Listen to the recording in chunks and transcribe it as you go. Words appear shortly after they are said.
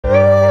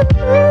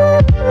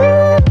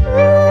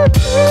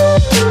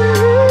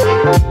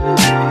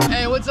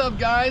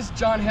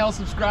on, Hail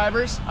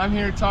subscribers? I'm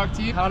here to talk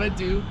to you how to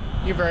do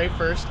your very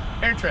first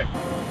air trick.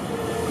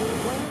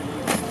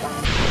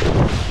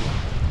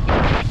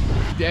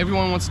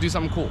 Everyone wants to do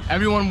something cool.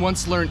 Everyone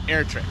wants to learn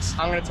air tricks.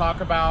 I'm gonna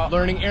talk about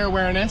learning air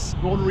awareness,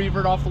 roll to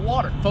revert off the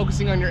water,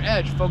 focusing on your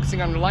edge,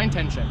 focusing on your line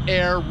tension,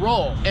 air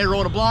roll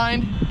to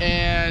blind,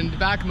 and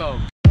back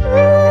mode.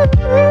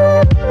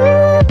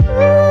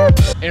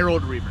 Air roll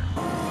to revert.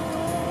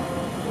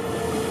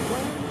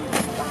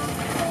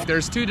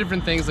 There's two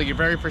different things, like your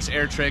very first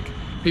air trick.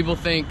 People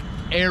think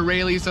air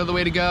railies are the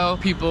way to go.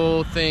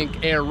 People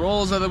think air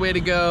rolls are the way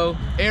to go.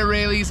 Air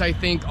railies, I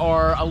think,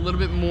 are a little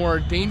bit more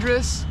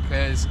dangerous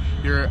because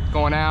you're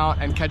going out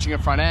and catching a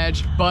front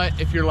edge. But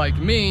if you're like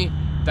me,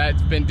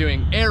 that's been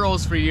doing air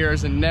rolls for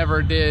years and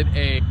never did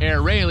a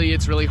air railie,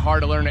 it's really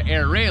hard to learn an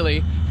air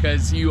railie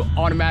because you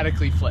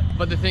automatically flip.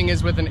 But the thing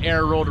is, with an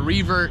air roll to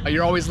revert,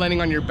 you're always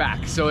landing on your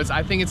back. So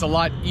I think it's a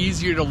lot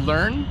easier to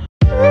learn.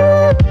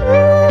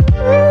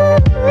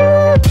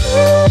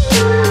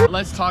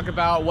 Let's talk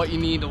about what you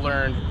need to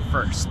learn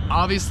first.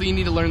 Obviously, you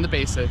need to learn the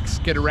basics,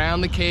 get around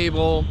the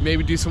cable,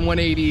 maybe do some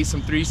 180s,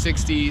 some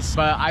 360s,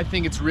 but I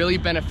think it's really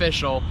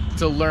beneficial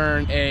to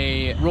learn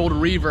a roll to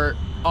revert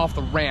off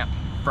the ramp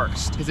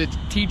first, because it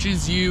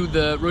teaches you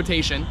the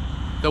rotation,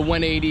 the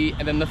 180,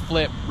 and then the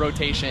flip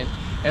rotation.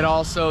 It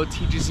also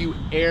teaches you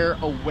air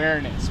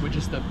awareness, which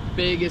is the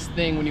biggest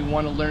thing when you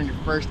want to learn your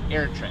first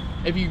air trick.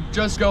 If you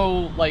just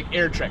go like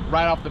air trick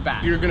right off the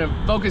bat, you're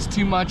gonna focus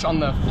too much on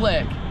the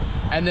flick,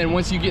 and then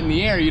once you get in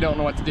the air, you don't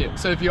know what to do.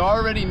 So if you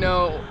already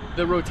know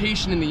the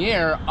rotation in the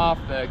air off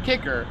the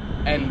kicker,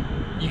 and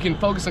you can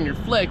focus on your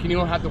flick, and you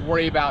don't have to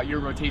worry about your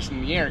rotation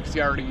in the air because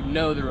you already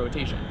know the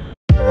rotation.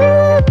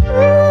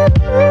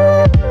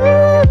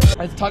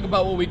 Let's talk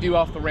about what we do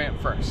off the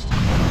ramp first.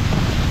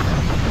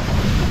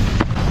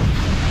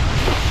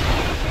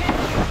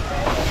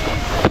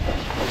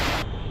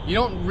 You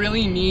don't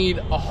really need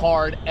a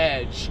hard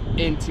edge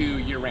into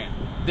your ramp.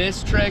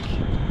 This trick,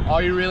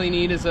 all you really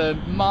need is a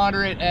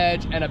moderate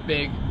edge and a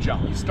big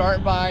jump. You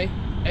start by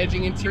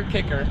edging into your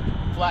kicker,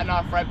 flatten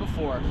off right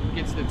before,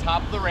 get to the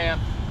top of the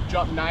ramp,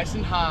 jump nice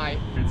and high.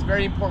 It's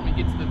very important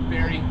we get to the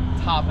very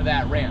top of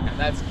that ramp, and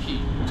that's key.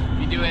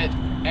 If you do it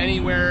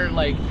anywhere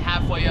like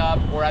halfway up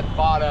or at the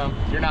bottom,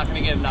 you're not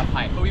gonna get enough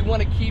height. But we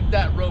wanna keep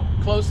that rope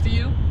close to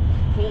you,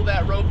 pull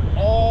that rope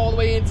all the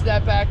way into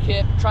that back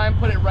hip, try and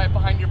put it right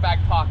behind your back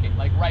pocket,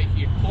 like right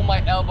here. Pull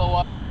my elbow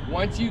up.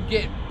 Once you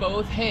get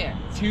both hands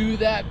to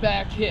that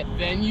back hip,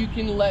 then you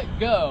can let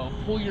go.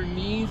 Pull your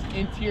knees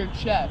into your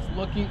chest,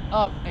 looking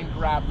up, and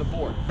grab the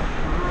board.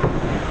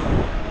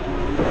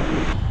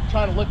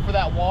 Trying to look for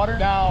that water.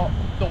 Now,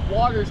 the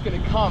water is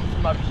gonna come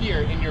from up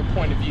here in your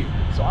point of view.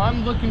 So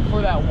I'm looking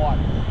for that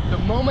water. The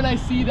moment I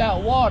see that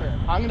water,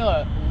 I'm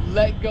gonna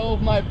let go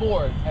of my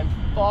board and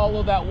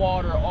follow that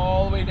water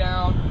all the way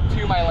down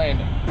to my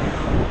landing.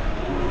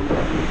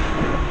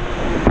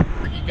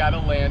 You gotta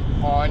land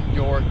on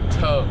your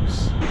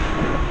toes.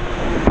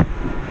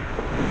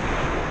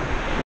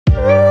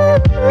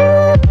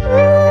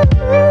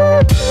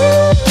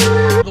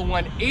 The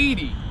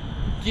 180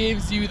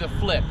 gives you the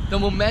flip, the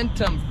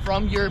momentum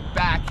from your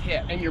back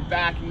hip and your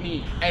back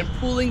knee, and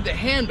pulling the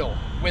handle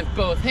with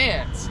both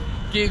hands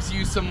gives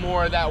you some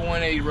more of that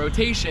 180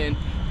 rotation,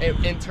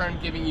 in turn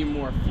giving you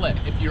more flip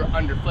if you're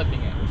under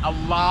flipping it. A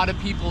lot of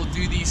people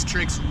do these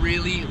tricks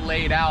really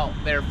laid out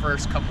their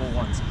first couple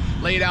ones.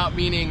 Laid out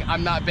meaning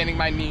I'm not bending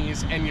my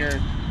knees and you're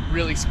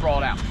really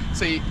sprawled out.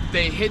 So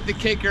they hit the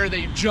kicker,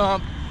 they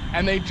jump,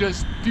 and they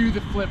just do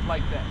the flip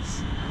like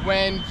this.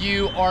 When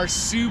you are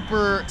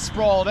super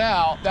sprawled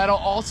out, that'll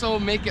also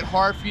make it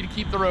hard for you to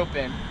keep the rope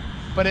in,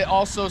 but it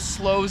also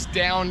slows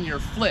down your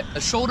flip.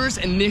 The shoulders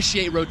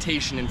initiate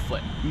rotation in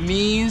flip.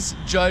 Knees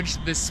judge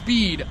the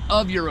speed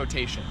of your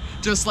rotation.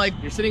 Just like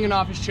you're sitting in an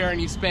office chair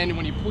and you spin, and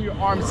when you pull your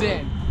arms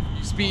in,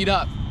 you speed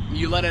up.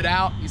 You let it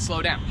out, you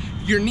slow down.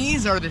 Your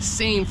knees are the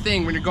same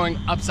thing when you're going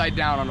upside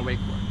down on a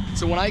wakeboard.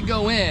 So when I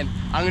go in,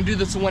 I'm gonna do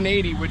this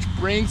 180, which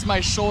brings my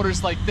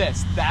shoulders like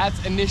this. That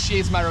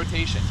initiates my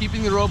rotation.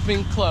 Keeping the rope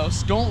in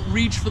close, don't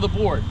reach for the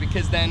board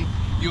because then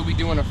you'll be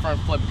doing a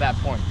front flip at that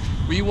point.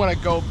 We wanna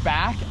go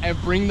back and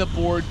bring the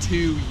board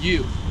to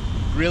you.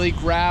 Really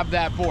grab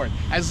that board.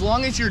 As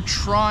long as you're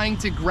trying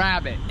to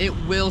grab it, it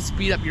will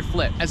speed up your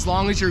flip, as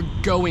long as you're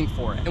going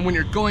for it. And when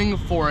you're going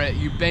for it,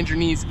 you bend your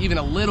knees even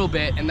a little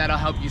bit, and that'll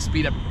help you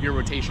speed up your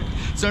rotation.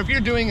 So if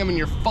you're doing them and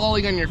you're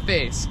falling on your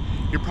face,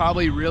 you're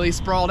probably really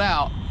sprawled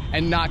out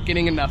and not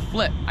getting enough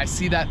flip. I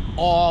see that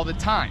all the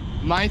time.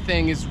 My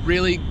thing is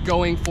really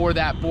going for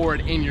that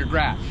board in your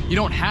grab. You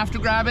don't have to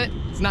grab it.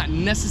 It's not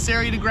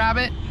necessary to grab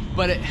it,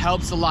 but it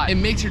helps a lot. It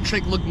makes your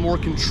trick look more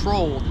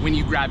controlled when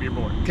you grab your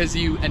board because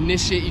you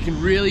initiate, you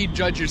can really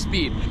judge your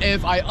speed.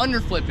 If I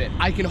underflip it,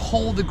 I can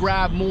hold the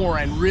grab more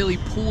and really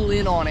pull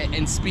in on it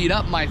and speed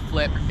up my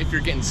flip if you're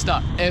getting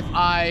stuck. If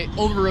I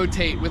over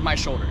rotate with my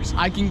shoulders,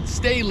 I can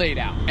stay laid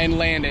out and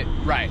land it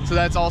right. So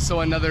that's also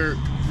another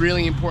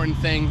really important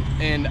thing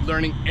in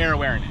learning air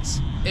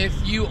awareness. If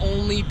you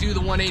only do the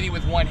 180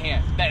 with one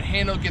hand, that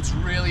handle gets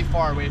really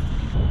far away from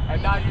you.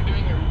 And now you're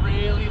doing it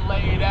really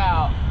laid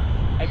out,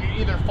 and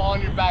you're either fall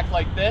on your back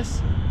like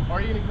this,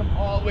 or you're gonna come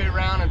all the way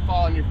around and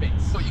fall on your face.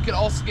 So you could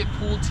also get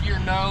pulled to your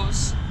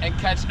nose and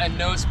catch a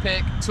nose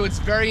pick. So it's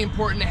very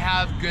important to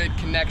have good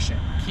connection,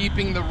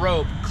 keeping the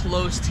rope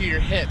close to your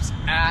hips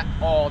at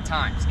all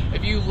times.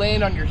 If you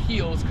land on your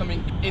heels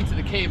coming into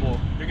the cable,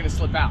 you're gonna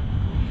slip out.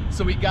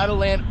 So we gotta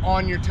land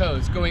on your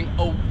toes, going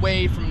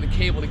away from the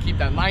cable to keep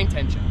that line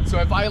tension. So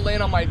if I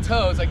land on my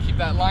toes, I keep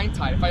that line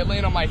tight. If I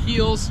land on my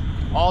heels,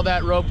 all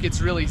that rope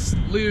gets really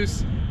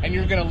loose, and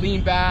you're gonna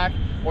lean back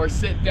or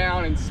sit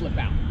down and slip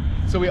out.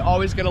 So we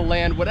always gotta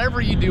land,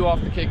 whatever you do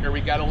off the kicker, we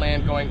gotta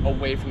land going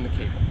away from the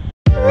cable.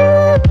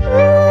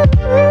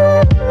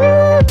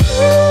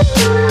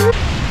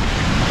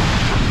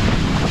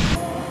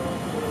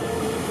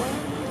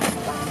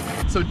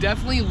 So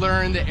definitely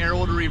learn the air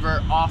to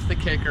revert off the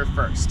kicker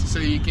first, so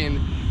you can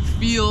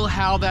feel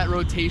how that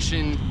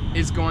rotation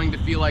is going to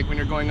feel like when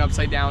you're going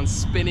upside down,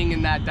 spinning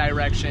in that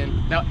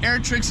direction. Now, air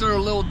tricks are a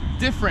little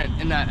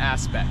different in that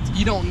aspect.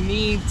 You don't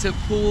need to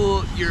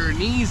pull your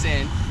knees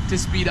in to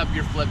speed up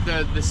your flip.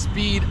 The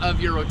speed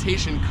of your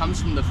rotation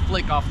comes from the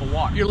flick off the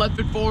water. Your left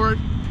foot forward,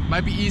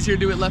 might be easier to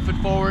do it left foot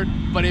forward,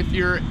 but if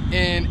you're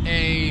in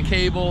a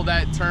cable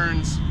that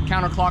turns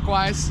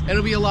counterclockwise,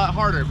 it'll be a lot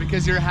harder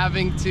because you're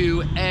having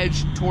to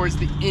edge towards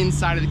the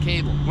inside of the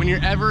cable. When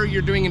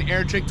you're doing an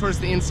air trick towards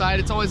the inside,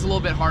 it's always a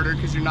little bit harder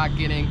because you're not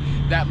getting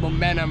that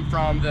momentum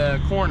from the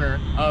corner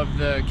of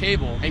the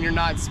cable, and you're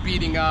not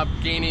speeding up,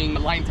 gaining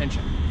line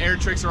tension. Air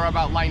tricks are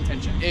about line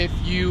tension. If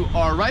you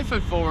are right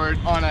foot forward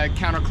on a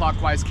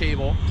counterclockwise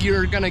cable,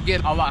 you're gonna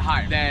get a lot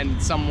higher than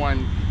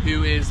someone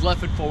who is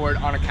left foot forward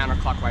on a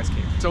counterclockwise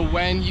cable. So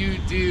when you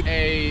do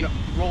a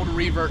roll to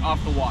revert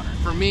off the water,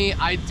 for me,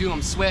 I do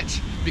them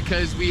switch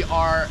because we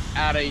are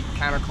at a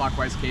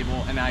counterclockwise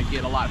cable and I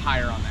get a lot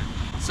higher on that.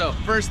 So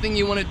first thing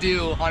you wanna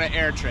do on an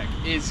air trick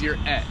is your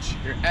edge.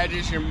 Your edge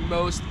is your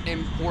most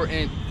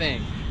important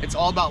thing. It's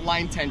all about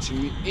line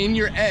tension. In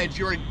your edge,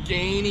 you're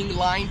gaining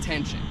line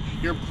tension.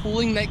 You're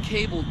pulling that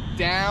cable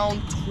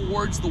down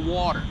towards the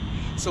water.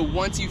 So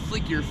once you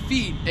flick your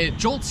feet, it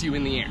jolts you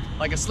in the air,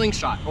 like a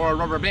slingshot or a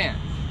rubber band.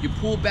 You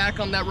pull back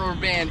on that rubber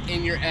band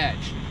in your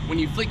edge. When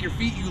you flick your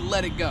feet, you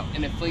let it go,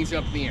 and it flings you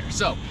up in the air.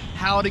 So,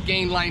 how to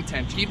gain line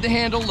tension. Keep the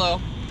handle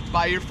low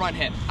by your front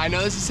hip. I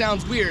know this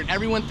sounds weird.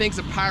 Everyone thinks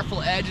a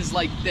powerful edge is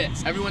like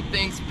this. Everyone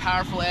thinks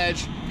powerful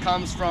edge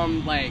comes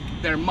from like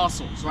their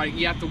muscles, right?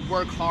 You have to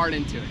work hard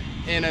into it.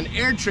 In an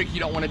air trick, you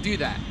don't want to do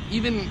that.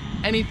 Even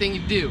anything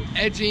you do,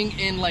 edging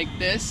in like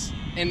this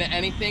into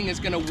anything is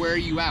gonna wear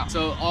you out.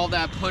 So all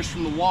that push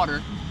from the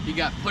water, you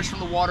got push from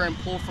the water and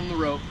pull from the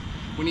rope.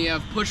 When you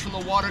have push from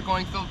the water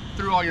going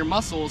through all your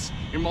muscles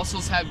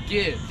have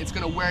give. It's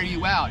gonna wear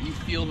you out. You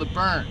feel the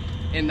burn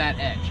in that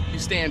edge. You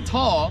stand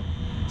tall,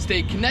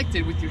 stay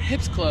connected with your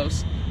hips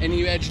close, and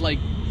you edge like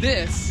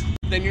this,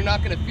 then you're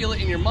not gonna feel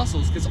it in your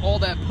muscles because all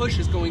that push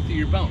is going through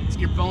your bones.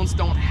 Your bones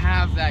don't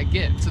have that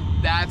give. So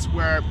that's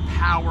where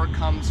power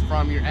comes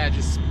from your edge,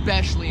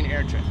 especially in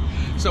air trick.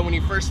 So when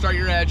you first start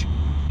your edge,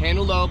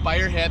 handle low by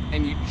your hip,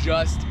 and you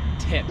just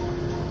tip.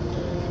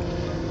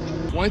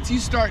 Once you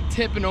start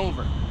tipping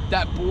over,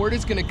 that board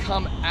is gonna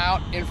come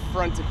out in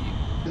front of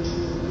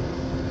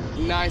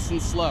you. Nice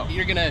and slow.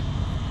 You're gonna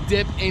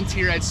dip into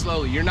your edge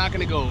slowly. You're not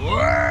gonna go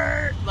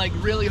like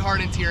really hard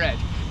into your edge.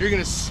 You're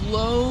gonna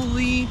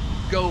slowly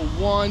go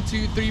 1,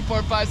 2, 3,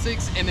 4, 5,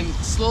 6, and then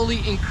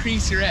slowly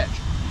increase your edge.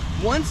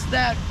 Once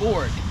that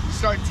board, you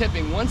start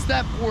tipping, once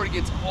that board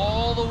gets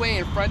all the way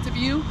in front of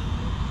you,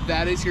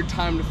 that is your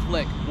time to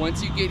flick.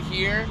 Once you get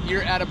here,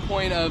 you're at a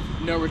point of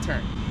no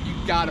return. You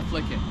gotta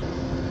flick it.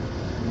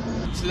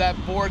 So that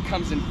board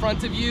comes in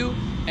front of you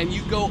and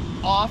you go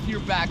off your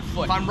back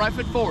foot. If I'm right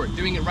foot forward,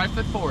 doing it right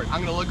foot forward,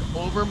 I'm gonna look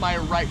over my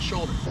right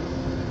shoulder.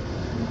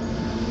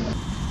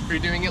 If you're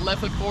doing it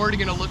left foot forward,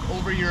 you're gonna look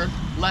over your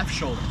left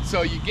shoulder.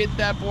 So you get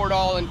that board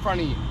all in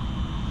front of you.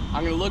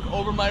 I'm gonna look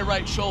over my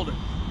right shoulder.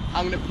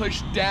 I'm gonna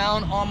push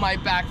down on my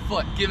back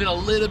foot. Give it a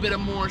little bit of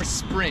more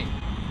spring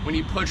when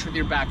you push with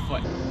your back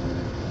foot.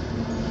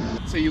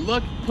 So you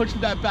look, push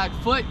with that back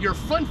foot, your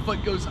front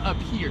foot goes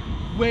up here,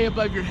 way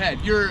above your head.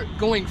 You're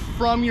going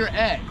from your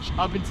edge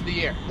up into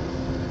the air.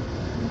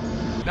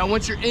 Now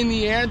once you're in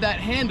the air,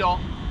 that handle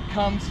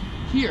comes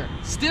here,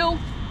 still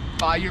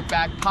by your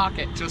back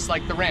pocket, just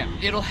like the ramp.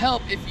 It'll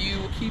help if you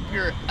keep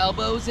your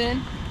elbows in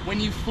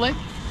when you flick,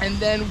 and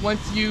then once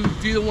you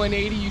do the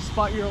 180, you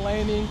spot your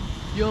landing,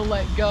 you'll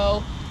let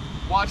go,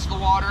 watch the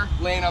water,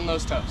 land on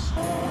those toes.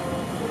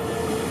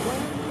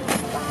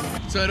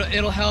 So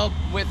it'll help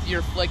with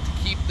your flick to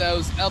keep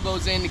those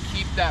elbows in, to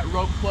keep that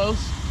rope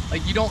close.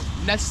 Like you don't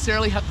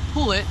necessarily have to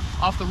pull it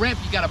off the ramp,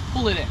 you gotta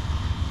pull it in.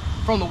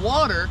 From the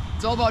water,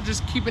 it's all about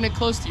just keeping it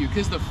close to you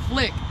because the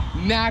flick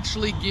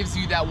naturally gives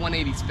you that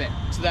 180 spin.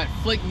 So that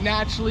flick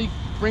naturally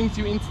brings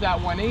you into that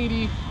 180.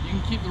 You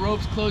can keep the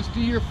ropes close, do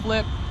your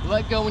flip,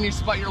 let go when you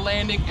spot your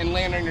landing, and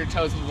land on your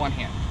toes with one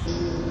hand.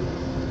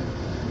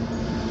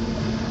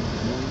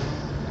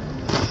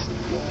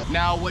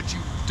 Now what you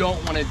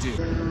don't wanna do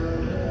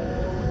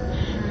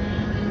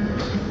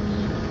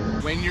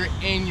when you're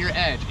in your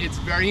edge. It's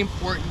very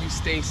important you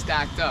stay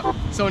stacked up.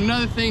 So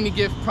another thing to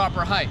give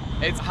proper height,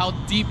 it's how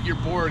deep your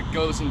board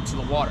goes into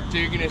the water. So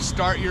you're gonna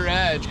start your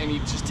edge and you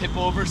just tip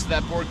over so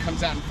that board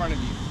comes out in front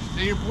of you.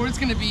 So your board's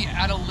gonna be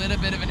at a little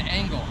bit of an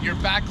angle. Your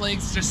back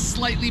leg's just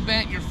slightly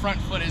bent, your front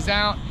foot is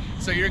out.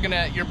 So your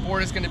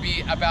board is gonna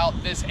be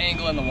about this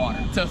angle in the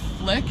water. To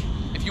flick,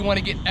 if you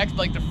wanna get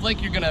like to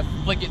flick, you're gonna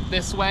flick it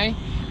this way,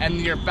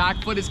 and your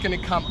back foot is gonna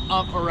come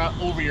up around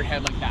over your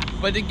head like that.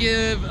 But to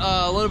give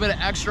a little bit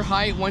of extra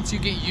height, once you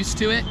get used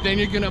to it, then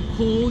you're gonna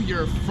pull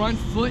your front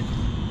foot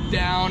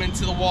down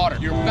into the water.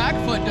 Your back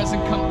foot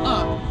doesn't come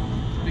up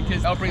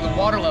because that'll bring the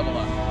water level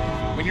up.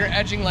 When you're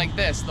edging like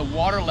this, the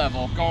water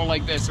level going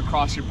like this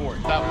across your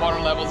board. That water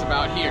level is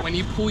about here. When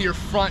you pull your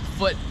front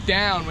foot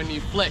down when you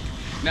flick,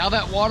 now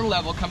that water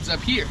level comes up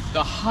here.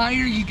 The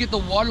higher you get the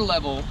water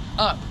level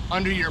up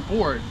under your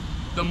board,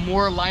 the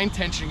more line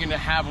tension you're gonna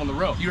have on the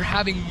rope. You're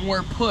having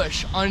more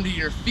push under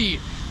your feet,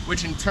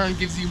 which in turn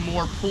gives you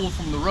more pull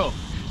from the rope.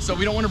 So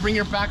we don't wanna bring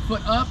your back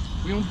foot up,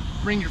 we want to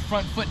bring your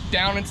front foot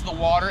down into the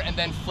water and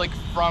then flick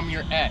from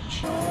your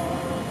edge.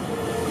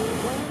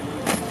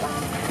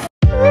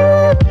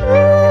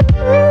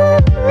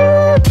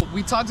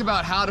 We talked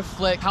about how to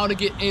flick, how to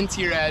get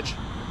into your edge,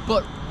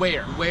 but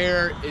where?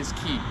 Where is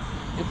key.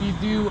 If you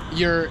do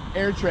your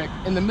air trick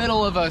in the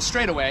middle of a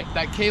straightaway,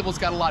 that cable's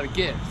got a lot of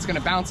give. It's gonna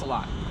bounce a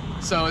lot.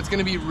 So it's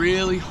gonna be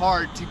really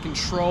hard to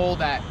control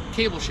that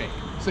cable shake.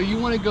 So you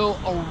wanna go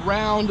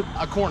around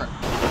a corner.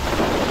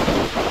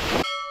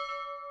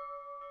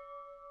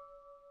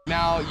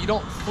 Now, you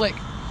don't flick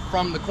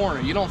from the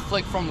corner. You don't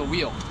flick from the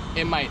wheel.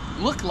 It might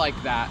look like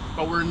that,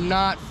 but we're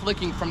not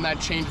flicking from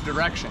that change of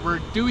direction. We're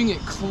doing it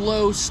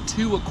close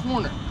to a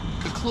corner.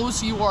 The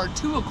closer you are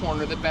to a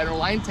corner, the better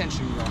line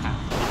tension you'll have.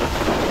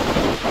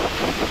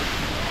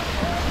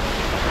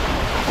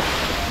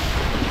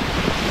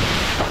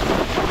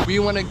 We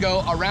want to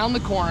go around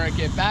the corner,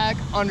 get back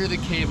under the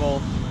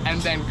cable,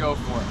 and then go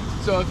for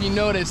it. So if you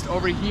noticed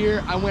over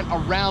here, I went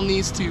around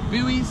these two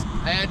buoys.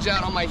 I edge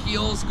out on my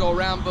heels, go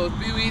around both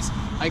buoys.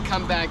 I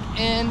come back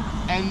in,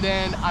 and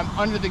then I'm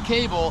under the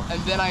cable,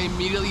 and then I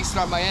immediately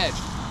start my edge.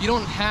 You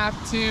don't have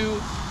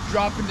to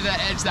drop into that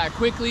edge that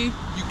quickly.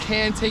 You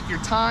can take your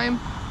time,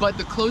 but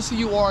the closer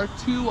you are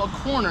to a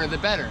corner, the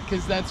better,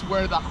 because that's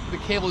where the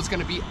cable is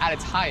gonna be at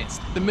its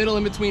highest. The middle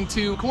in between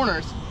two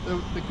corners,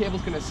 the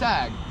cable's gonna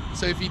sag.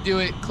 So if you do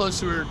it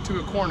closer to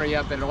a corner, you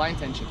have better line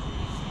tension.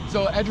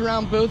 So edge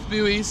around both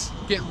buoys,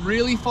 get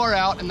really far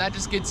out, and that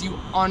just gets you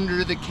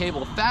under the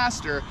cable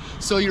faster,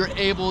 so you're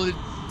able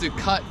to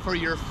cut for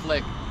your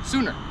flick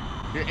sooner.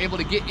 You're able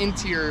to get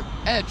into your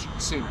edge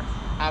sooner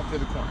after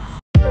the corner.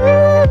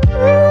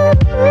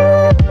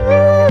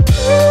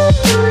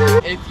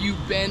 If you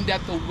bend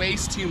at the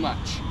waist too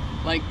much,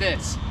 like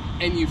this,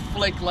 and you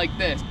flick like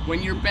this,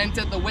 when you're bent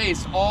at the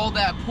waist, all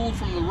that pull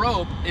from the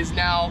rope is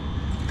now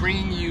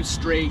bringing you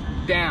straight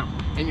down,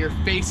 and your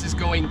face is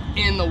going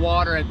in the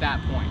water at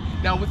that point.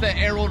 Now with the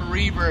air rolled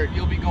revert,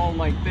 you'll be going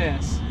like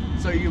this,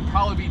 so you'll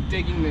probably be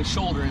digging the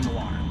shoulder in the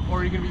water,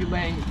 or you're gonna be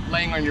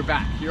laying on your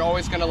back. You're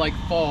always gonna like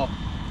fall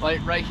like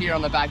right here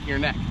on the back of your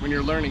neck when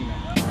you're learning that.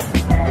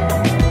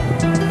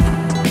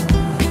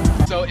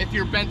 So if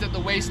you're bent at the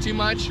waist too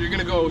much, you're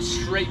gonna go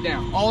straight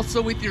down.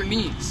 Also with your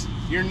knees,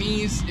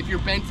 if you're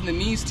bent in the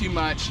knees too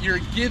much, you're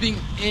giving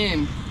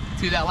in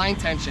to that line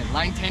tension.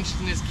 Line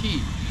tension is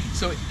key.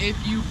 So if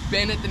you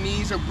bend at the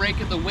knees or break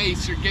at the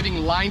waist, you're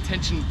giving line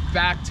tension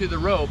back to the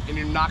rope, and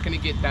you're not gonna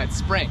get that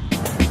spring.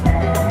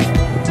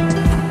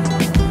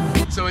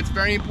 So it's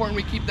very important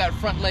we keep that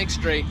front leg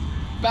straight.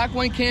 Back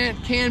one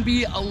can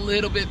be a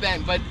little bit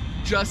bent, but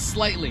just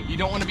slightly. You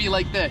don't wanna be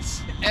like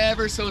this,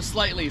 ever so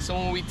slightly. So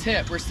when we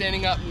tip, we're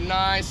standing up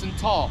nice and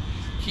tall,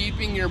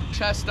 keeping your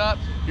chest up,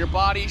 your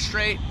body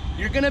straight.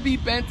 You're gonna be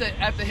bent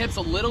at the hips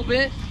a little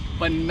bit,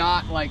 but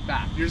not like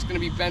that. You're just gonna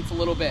be bent a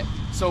little bit.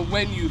 So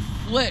when you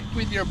flick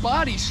with your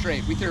body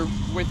straight, with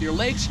your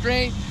legs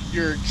straight,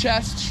 your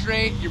chest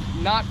straight, you're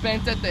not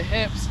bent at the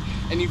hips,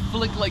 and you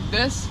flick like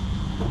this,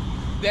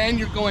 then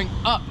you're going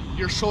up.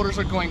 Your shoulders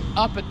are going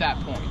up at that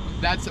point.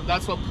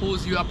 That's what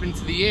pulls you up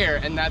into the air,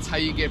 and that's how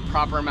you get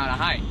proper amount of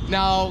height.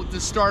 Now, to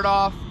start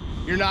off,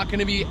 you're not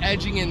gonna be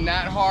edging in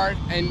that hard,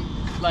 and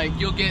like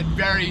you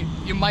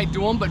might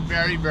do them, but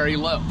very, very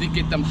low. To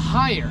get them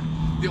higher,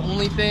 the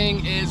only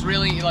thing is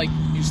really like,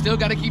 you still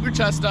gotta keep your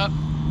chest up,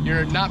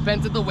 you're not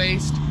bent at the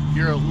waist,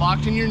 you're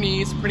locked in your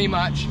knees pretty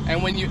much,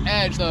 and when you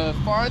edge, the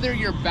farther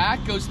your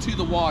back goes to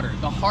the water,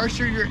 the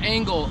harsher your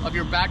angle of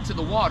your back to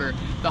the water,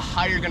 the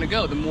higher you're gonna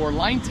go, the more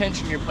line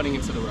tension you're putting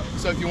into the rope.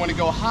 So if you wanna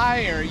go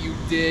higher, you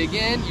dig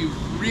in, you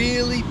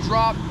really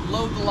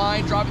load the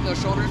line, dropping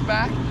those shoulders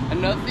back.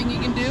 Another thing you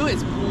can do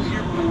is pull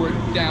your board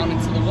down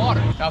into the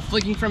water. Now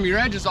flicking from your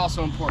edge is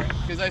also important,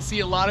 because I see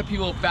a lot of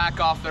people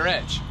back off their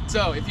edge.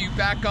 So if you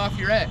back off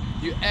your edge,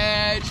 you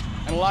edge,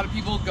 and a lot of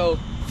people go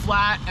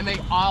flat and they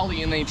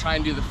ollie and they try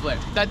and do the flip.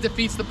 That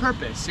defeats the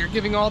purpose. You're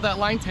giving all that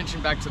line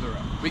tension back to the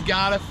rope. We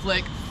gotta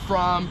flick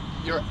from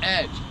your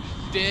edge.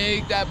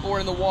 Dig that board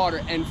in the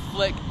water and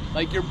flick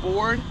like your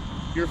board,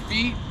 your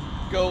feet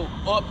go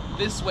up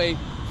this way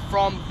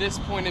from this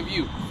point of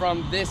view,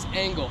 from this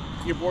angle.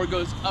 Your board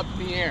goes up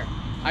in the air.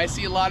 I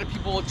see a lot of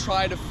people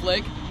try to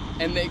flick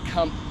and they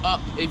come up.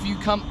 If you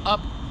come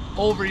up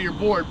over your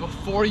board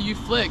before you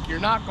flick, you're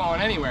not going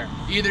anywhere.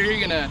 Either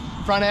you're gonna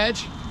front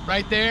edge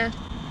right there,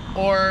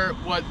 or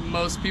what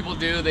most people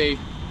do, they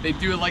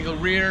do like a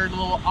rear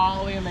little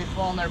ollie and they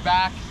fall on their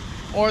back,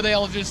 or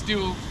they'll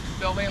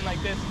land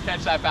like this and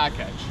catch that back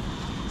edge.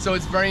 So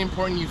it's very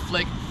important you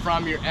flick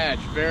from your edge,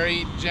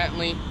 very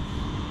gently,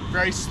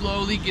 very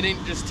slowly,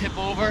 just tip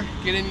over,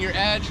 get in your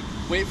edge,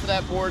 wait for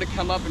that board to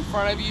come up in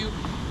front of you,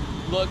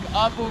 look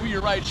up over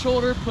your right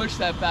shoulder, push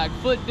that back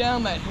foot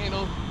down, that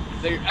handle,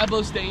 let your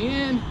elbows stay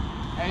in,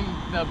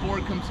 and the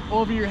board comes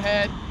over your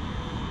head,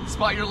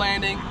 spot your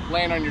landing,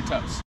 land on your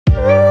toes.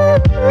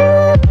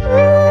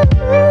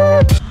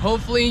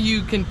 Hopefully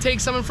you can take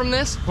something from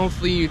this.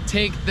 Hopefully you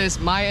take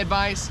my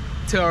advice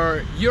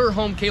to your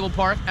home cable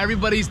park.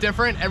 Everybody's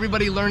different.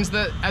 Everybody learns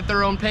at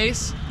their own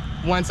pace.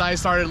 Once I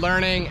started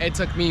learning, it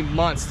took me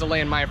months to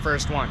land my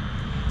first one.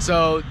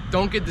 So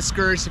don't get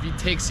discouraged if it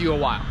takes you a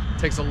while. It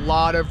takes a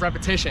lot of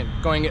repetition,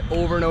 going it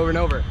over and over and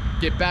over.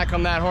 Get back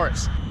on that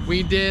horse.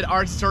 We did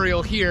our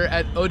tutorial here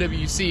at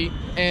OWC,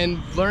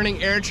 and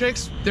learning air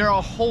tricks, they're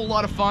a whole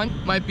lot of fun.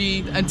 Might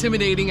be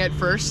intimidating at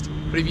first,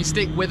 but if you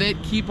stick with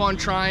it, keep on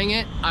trying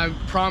it, I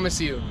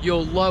promise you,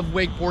 you'll love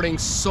wakeboarding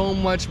so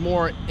much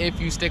more if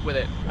you stick with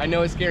it. I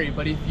know it's scary,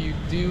 but if you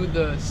do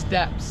the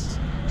steps,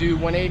 do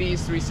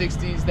 180s,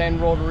 360s,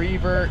 then roll to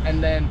revert,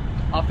 and then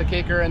off the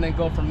kicker, and then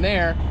go from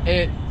there,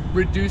 it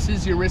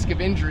reduces your risk of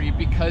injury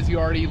because you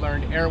already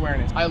learned air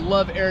awareness. I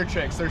love air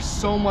tricks. They're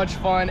so much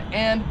fun,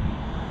 and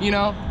you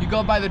know, you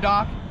go by the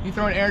dock, you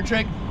throw an air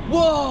trick,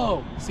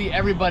 whoa! See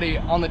everybody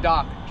on the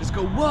dock just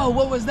go, whoa,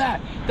 what was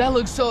that? That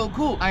looks so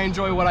cool. I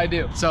enjoy what I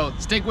do. So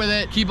stick with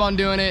it, keep on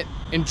doing it,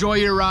 enjoy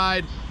your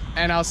ride,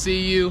 and I'll see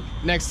you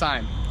next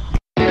time.